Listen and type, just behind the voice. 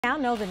Now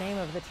know the name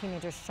of the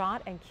teenager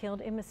shot and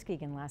killed in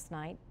Muskegon last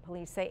night.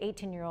 Police say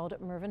 18-year-old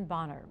Mervyn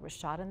Bonner was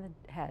shot in the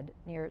head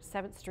near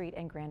 7th Street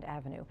and Grand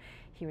Avenue.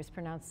 He was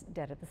pronounced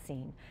dead at the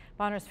scene.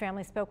 Bonner's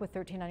family spoke with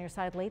 13 on Your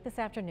Side late this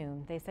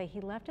afternoon. They say he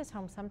left his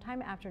home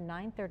sometime after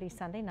 9:30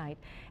 Sunday night,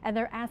 and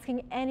they're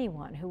asking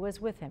anyone who was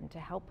with him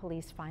to help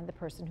police find the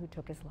person who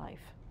took his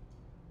life.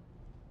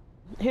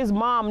 His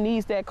mom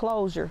needs that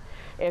closure.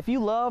 If you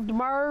loved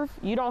Merv,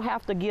 you don't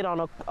have to get on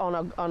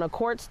a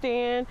court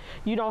stand.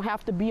 You don't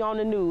have to be on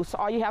the news. So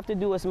all you have to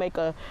do is make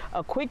a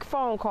quick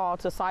phone call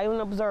to Silent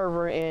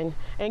Observer and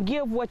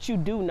give what you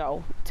do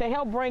know to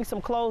help bring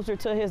some closure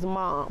to his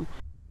mom.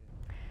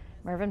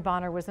 Mervyn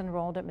Bonner was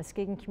enrolled at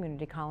Muskegon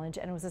Community College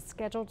and was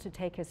scheduled to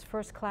take his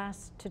first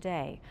class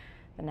today.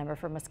 The number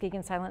for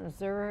Muskegon Silent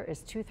Observer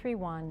is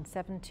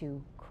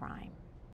 231-72-CRIME.